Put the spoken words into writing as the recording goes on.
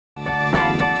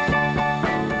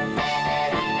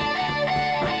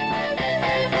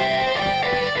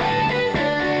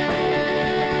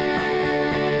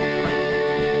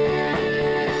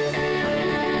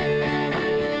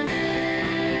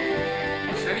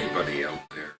anybody out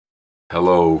there.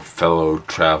 Hello, fellow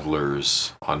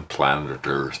travelers on planet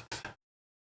Earth,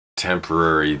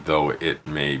 temporary though it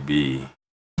may be.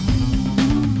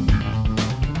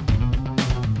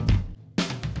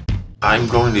 I'm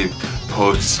going to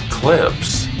post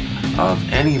clips of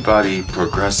anybody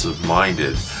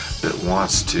progressive-minded that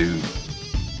wants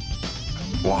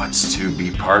to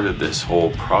be part of this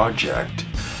whole project.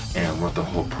 And what the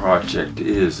whole project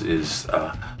is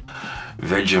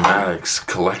Vegematics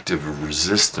Collective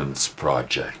Resistance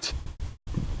Project.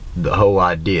 The whole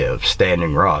idea of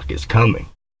Standing Rock is coming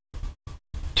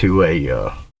to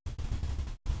a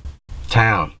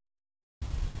town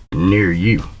near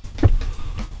you.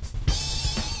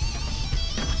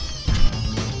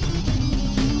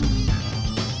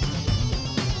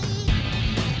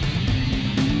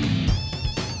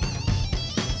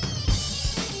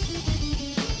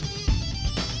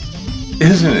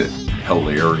 Isn't it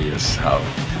hilarious how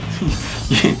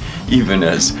even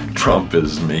as Trump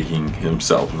is making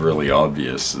himself really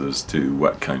obvious as to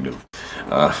what kind of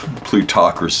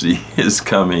plutocracy is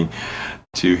coming,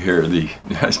 to hear the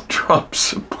Trump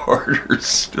supporters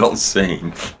still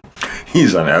saying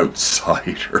he's an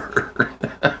outsider.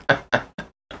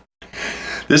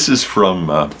 This is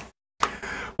from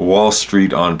Wall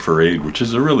Street on Parade, which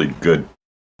is a really good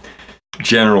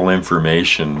general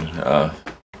information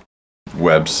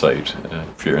website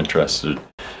if you're interested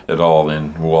at all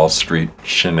in Wall Street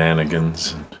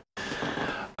shenanigans.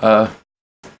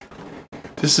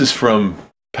 This is from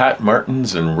Pat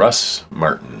Martins and Russ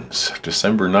Martins,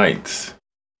 December 9th.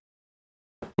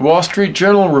 The Wall Street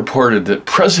Journal reported that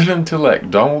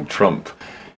President-elect Donald Trump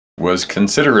was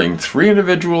considering 3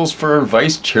 individuals for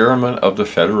vice chairman of the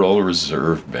Federal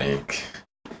Reserve Bank.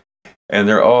 And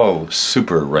they're all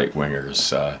super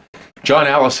right-wingers. John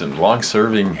Allison,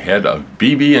 long-serving head of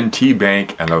BB&T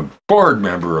Bank and a board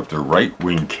member of the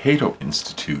right-wing Cato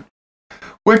Institute,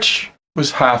 which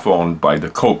was half-owned by the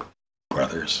Koch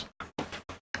brothers.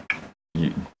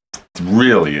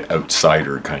 Really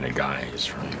outsider kind of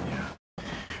guys, right?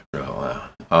 Yeah.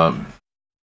 Well,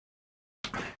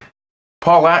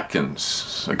 Paul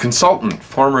Atkins, a consultant,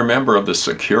 former member of the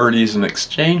Securities and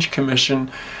Exchange Commission,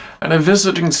 and a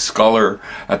visiting scholar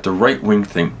at the right-wing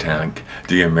think tank,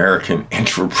 the American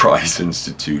Enterprise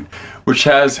Institute, which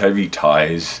has heavy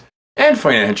ties and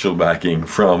financial backing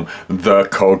from the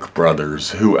Koch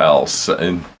brothers. Who else?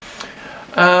 And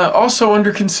also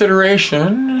under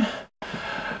consideration,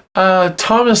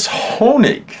 Thomas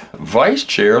Honig, vice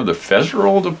chair of the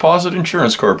Federal Deposit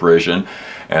Insurance Corporation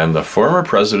and the former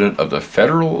president of the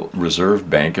Federal Reserve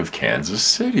Bank of Kansas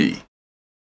City.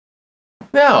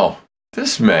 Now,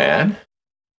 this man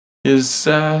is,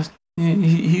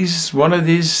 he's one of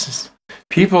these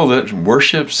people that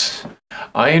worships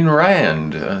Ayn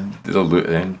Rand,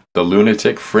 the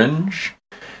lunatic fringe,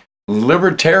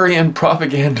 libertarian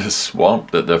propaganda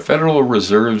swamp that the Federal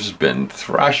Reserve's been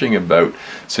thrashing about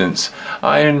since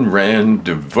Ayn Rand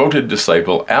devoted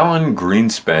disciple Alan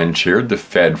Greenspan chaired the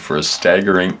Fed for a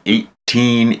staggering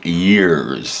 18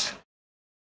 years.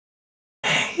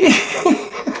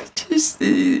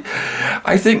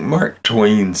 I think Mark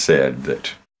Twain said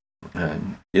that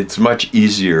it's much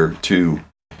easier to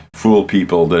fool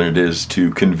people than it is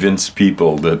to convince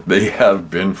people that they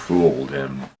have been fooled,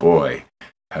 and boy,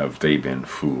 have they been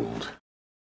fooled.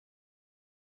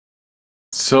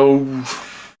 So,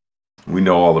 we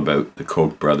know all about the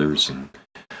Koch brothers, and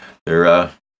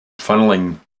they're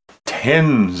funneling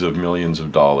tens of millions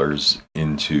of dollars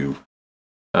into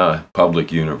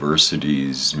public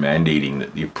universities, mandating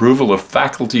that the approval of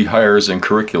faculty hires and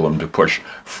curriculum to push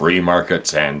free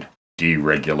markets and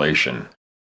deregulation.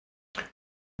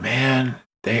 Man,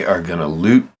 they are going to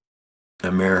loot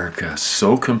America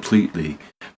so completely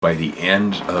by the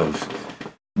end of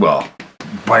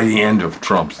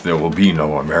Trump, there will be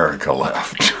no America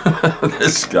left.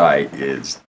 This guy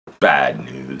is bad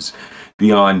news,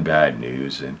 beyond bad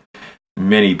news, and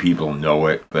many people know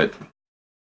it, but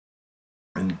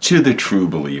to the true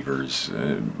believers,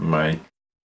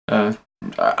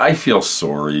 I feel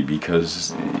sorry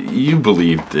because you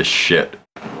believe this shit,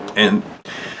 and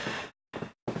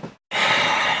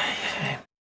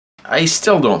I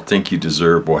still don't think you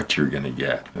deserve what you're going to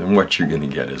get, and what you're going to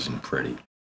get isn't pretty.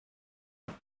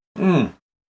 And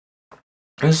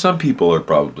some people are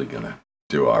probably going to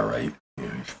do all right.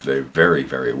 If they're very,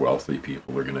 very wealthy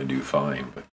people, they're going to do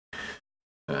fine, but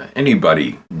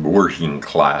anybody working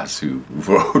class who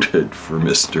voted for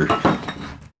Mr.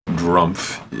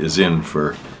 Drumpf is in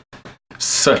for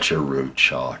such a rude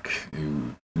shock.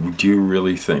 Do you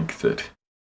really think that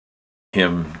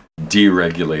him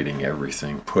deregulating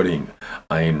everything, putting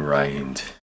Ayn Rand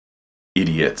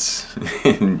idiots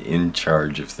in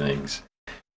charge of things.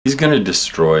 He's going to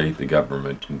destroy the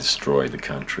government and destroy the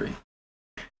country.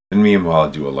 And meanwhile,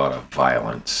 do a lot of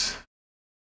violence.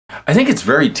 I think it's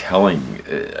very telling.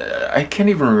 I can't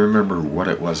even remember what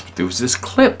it was, but there was this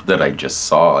clip that I just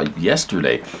saw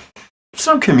yesterday.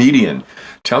 Some comedian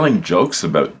telling jokes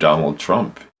about Donald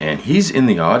Trump, and he's in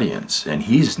the audience, and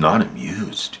he's not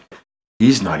amused.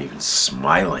 He's not even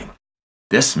smiling.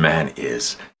 This man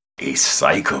is a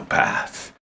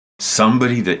psychopath.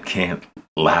 Somebody that can't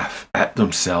laugh at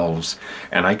themselves.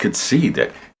 And I could see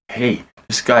that, hey,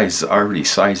 this guy's already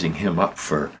sizing him up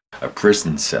for a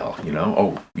prison cell, you know?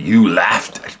 Oh, you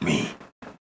laughed at me.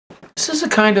 This is a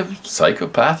kind of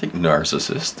psychopathic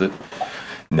narcissist that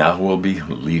now will be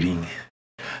leading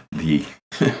the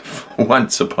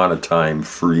once upon a time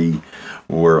free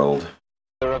world.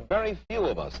 There are very few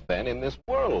of us, then, in this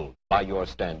world, by your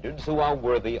standards, who are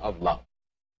worthy of love.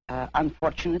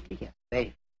 Unfortunately, yes.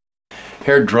 Very.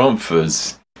 Herr Drumpf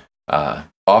has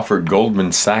offered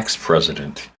Goldman Sachs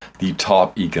president the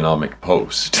top economic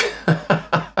post.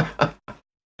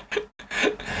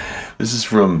 This is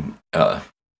from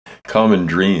Common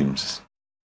Dreams.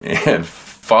 And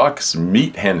Fox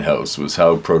Meat Hen House was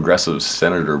how progressive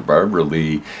Senator Barbara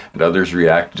Lee and others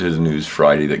reacted to the news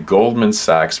Friday that Goldman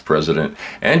Sachs president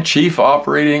and chief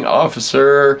operating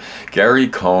officer Gary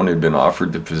Cohn had been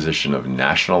offered the position of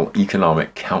National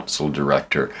Economic Council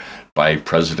director by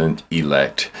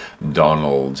President-elect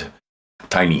Donald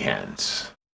Tiny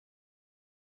Hands.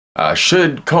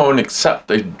 Should Cohn accept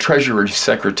the Treasury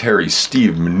Secretary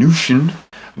Steve Mnuchin,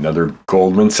 another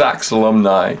Goldman Sachs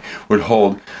alumni, would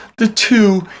hold the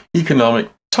two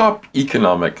top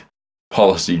economic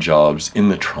policy jobs in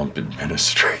the Trump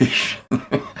administration.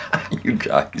 You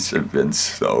guys have been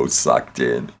so sucked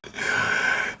in.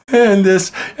 And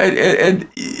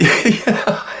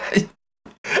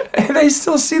I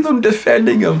still see them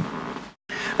defending him.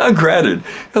 Now, granted,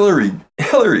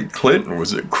 Hillary Clinton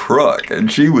was a crook,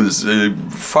 and she was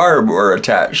far more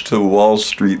attached to Wall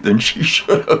Street than she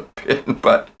should have been,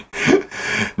 but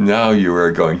now you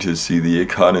are going to see the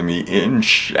economy in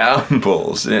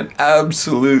shambles, in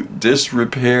absolute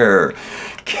disrepair,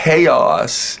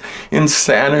 chaos,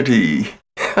 insanity.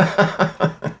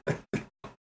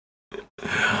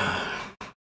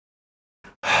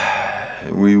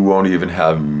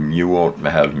 You won't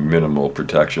have minimal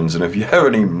protections. And if you have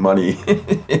any money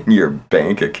in your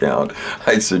bank account,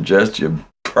 I suggest you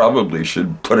probably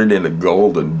should put it into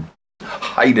gold and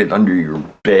hide it under your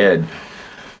bed.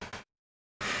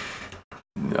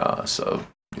 No, so,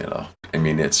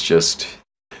 it's just,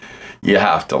 you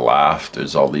have to laugh.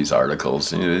 There's all these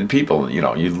articles. And people,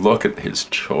 you look at his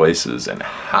choices and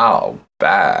how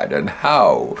bad and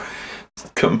how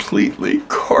completely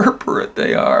corporate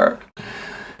they are.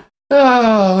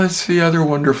 Oh, let's see other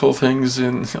wonderful things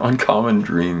on Common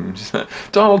Dreams.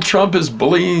 Donald Trump is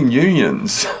bullying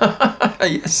unions.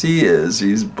 Yes, he is.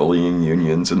 He's bullying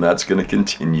unions, and that's going to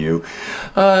continue.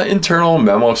 Internal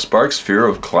memo sparks fear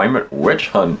of climate witch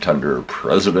hunt under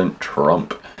President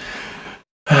Trump.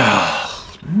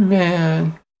 Oh,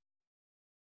 man.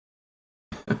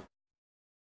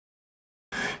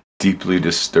 Deeply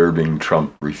disturbing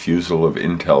Trump refusal of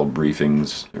intel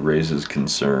briefings raises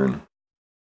concern.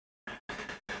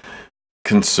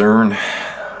 Concern?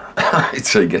 I'd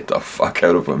say get the fuck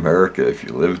out of America if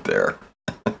you live there.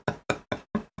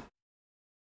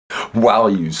 While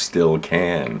you still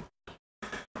can.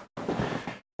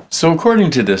 So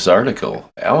according to this article,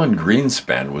 Alan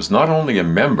Greenspan was not only a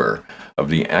member of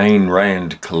the Ayn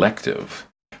Rand Collective,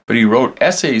 but he wrote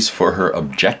essays for her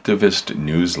objectivist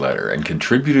newsletter and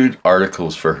contributed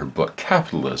articles for her book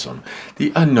Capitalism,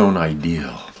 the Unknown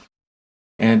Ideal.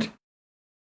 And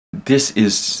this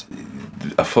is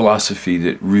a philosophy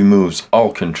that removes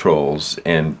all controls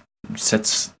and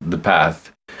sets the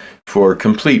path for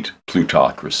complete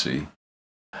plutocracy.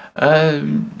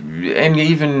 And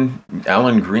even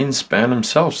Alan Greenspan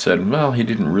himself said, well, he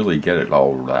didn't really get it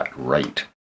all that right.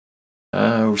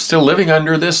 We're still living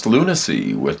under this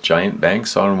lunacy, with giant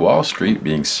banks on Wall Street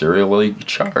being serially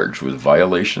charged with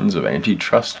violations of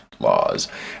antitrust laws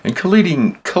and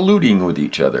colluding with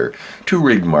each other to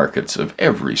rig markets of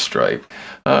every stripe.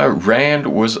 Rand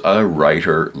was a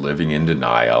writer living in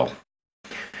denial.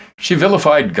 She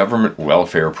vilified government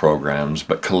welfare programs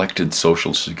but collected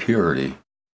Social Security.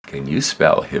 Can you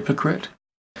spell hypocrite?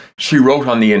 She wrote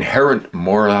on the inherent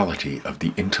morality of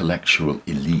the intellectual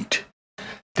elite.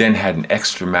 then had an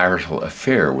extramarital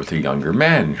affair with a younger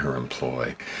man in her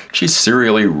employ. She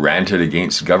serially ranted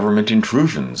against government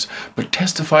intrusions, but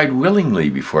testified willingly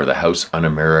before the House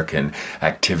Un-American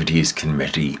Activities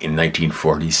Committee in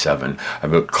 1947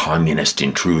 about communist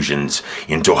intrusions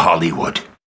into Hollywood.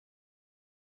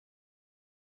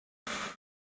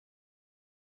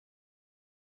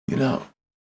 You know,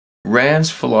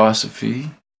 Rand's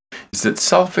philosophy is that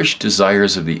selfish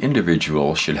desires of the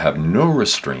individual should have no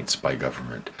restraints by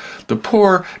government. The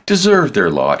poor deserve their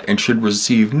lot and should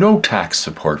receive no tax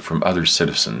support from other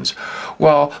citizens,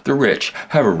 while the rich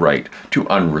have a right to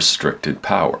unrestricted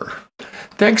power.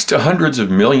 Thanks to hundreds of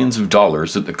millions of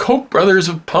dollars that the Koch brothers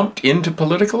have pumped into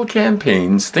political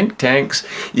campaigns, think tanks,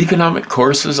 economic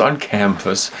courses on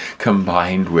campus,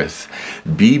 combined with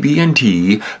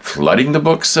BB&T flooding the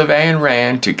books of Ayn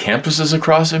Rand to campuses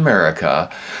across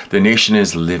America, the nation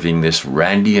is living this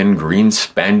Randian,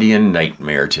 Greenspandian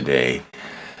nightmare today.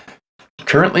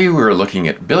 Currently, we're looking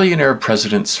at billionaire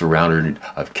presidents surrounded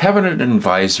of cabinet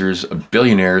advisors of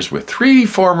billionaires with 3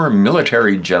 former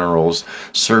military generals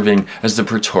serving as the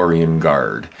Praetorian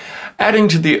Guard. Adding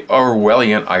to the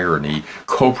Orwellian irony,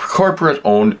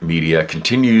 corporate-owned media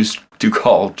continues to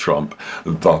call Trump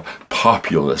the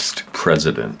populist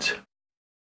president.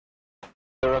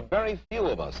 There are very few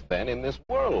of us, then, in this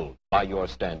world, by your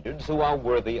standards, who are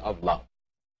worthy of love.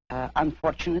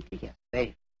 Unfortunately, yes,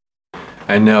 very.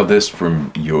 And now this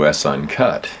from U.S.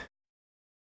 Uncut.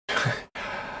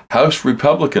 House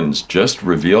Republicans just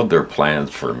revealed their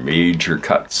plans for major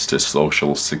cuts to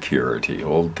Social Security.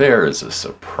 Well, there is a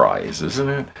surprise, isn't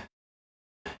it?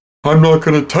 I'm not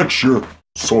going to touch your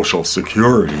Social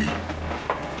Security.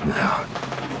 No.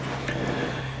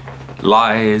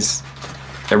 Lies.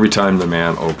 Every time the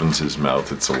man opens his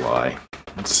mouth, it's a lie.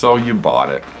 So you bought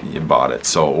it. You bought it.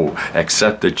 So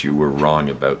accept that you were wrong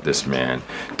about this man.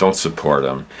 Don't support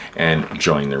him and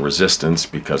join the resistance,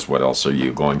 because what else are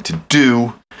you going to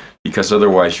do? Because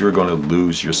otherwise you're going to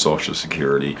lose your Social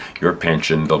Security, your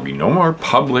pension. There'll be no more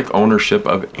public ownership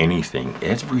of anything.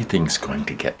 Everything's going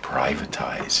to get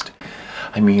privatized.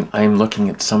 I mean, I'm looking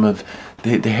at some of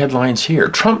the headlines here.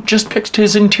 Trump just picked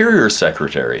his Interior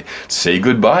Secretary. Say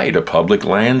goodbye to public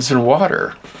lands and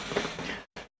water.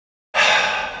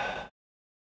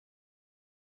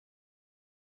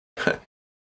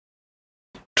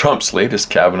 Trump's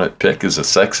latest cabinet pick is a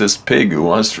sexist pig who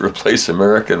wants to replace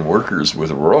American workers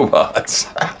with robots.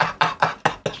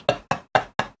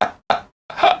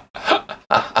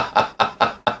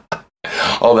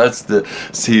 Oh, that's the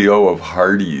CEO of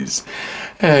Hardee's.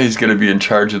 He's going to be in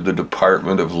charge of the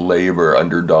Department of Labor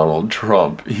under Donald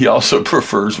Trump. He also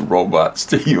prefers robots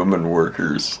to human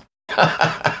workers.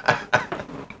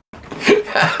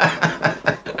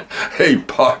 A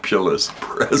populist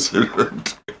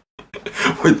president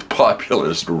with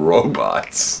populist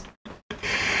robots.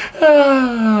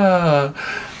 Well,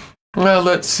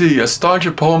 let's see. A staunch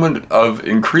opponent of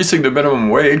increasing the minimum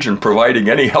wage and providing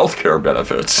any health care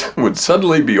benefits would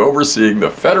suddenly be overseeing the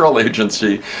federal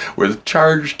agency with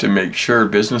charge to make sure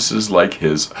businesses like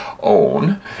his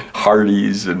own,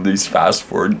 Hardee's and these fast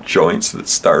food joints that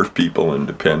starve people and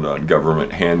depend on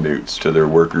government handouts to their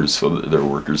workers so that their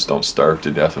workers don't starve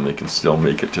to death and they can still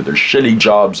make it to their shitty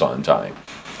jobs on time.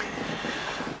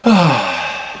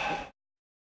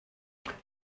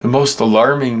 The most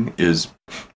alarming is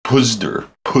Putzder,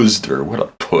 what a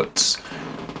putz.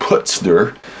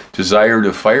 Putzder desire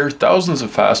to fire thousands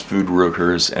of fast food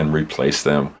workers and replace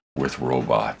them with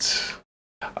robots.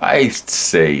 I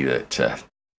say that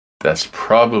that's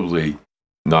probably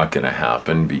not going to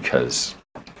happen because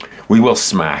we will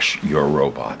smash your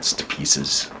robots to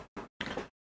pieces.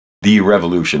 The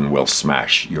revolution will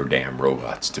smash your damn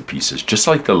robots to pieces, just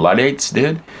like the Luddites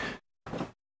did.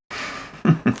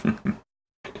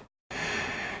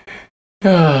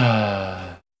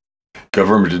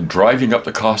 Government driving up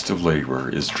the cost of labor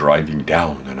is driving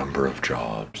down the number of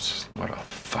jobs. What a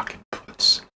fucking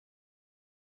putz.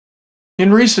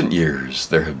 In recent years,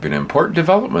 there have been important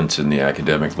developments in the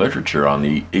academic literature on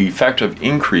the effect of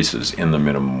increases in the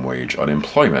minimum wage on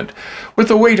employment, with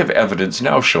the weight of evidence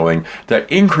now showing that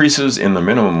increases in the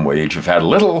minimum wage have had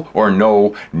little or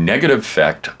no negative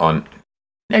effect on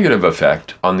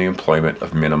the employment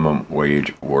of minimum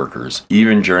wage workers,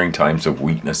 even during times of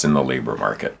weakness in the labor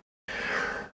market.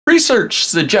 Research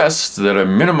suggests that a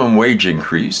minimum wage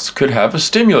increase could have a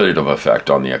stimulative effect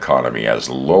on the economy as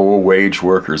low-wage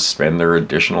workers spend their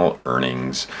additional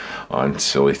earnings on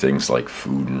silly things like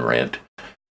food and rent.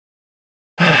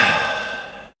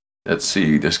 Let's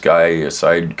see, this guy,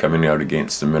 aside coming out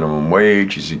against the minimum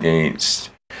wage, he's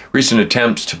against Recent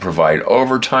attempts to provide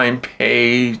overtime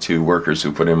pay to workers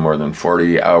who put in more than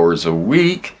 40 hours a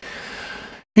week.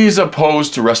 He's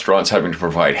opposed to restaurants having to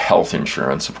provide health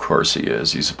insurance. Of course he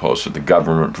is. He's opposed to the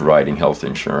government providing health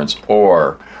insurance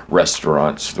or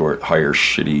restaurants that hire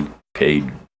shitty paid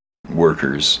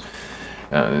workers.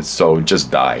 So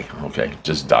just die, okay?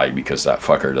 Just die because that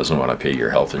fucker doesn't want to pay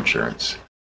your health insurance.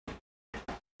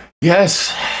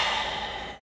 Yes.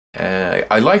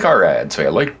 I like our ads. I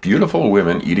like beautiful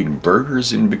women eating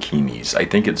burgers in bikinis. I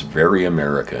think it's very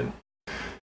American.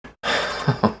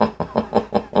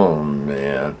 Oh,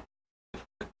 man.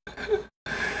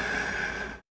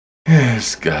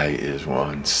 This guy is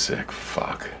one sick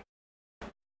fuck.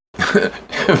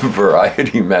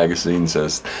 Variety magazine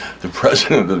says the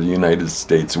President of the United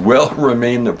States will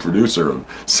remain the producer of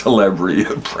Celebrity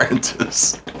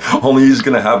Apprentice. Only he's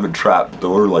going to have a trap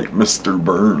door like Mr.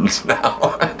 Burns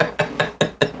now.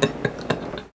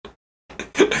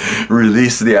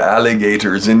 Release the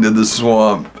alligators into the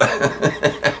swamp.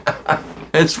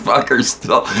 This fucker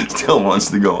still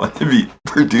wants to go on to be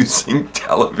producing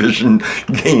television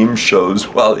game shows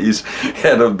while he's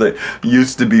head of the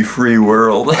used to be free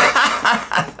world.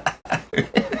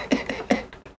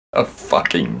 A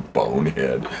fucking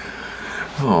bonehead.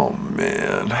 Oh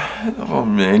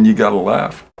man, you gotta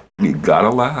laugh. You gotta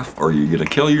laugh, or you're gonna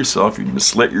kill yourself. You're gonna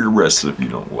slit your wrists if you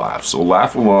don't laugh. So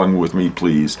laugh along with me,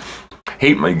 please.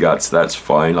 Hate my guts, that's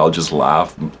fine. I'll just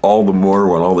laugh all the more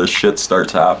when all this shit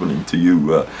starts happening to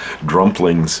you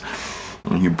drumplings.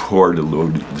 You poor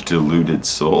deluded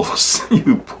souls.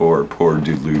 You poor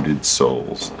deluded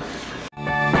souls.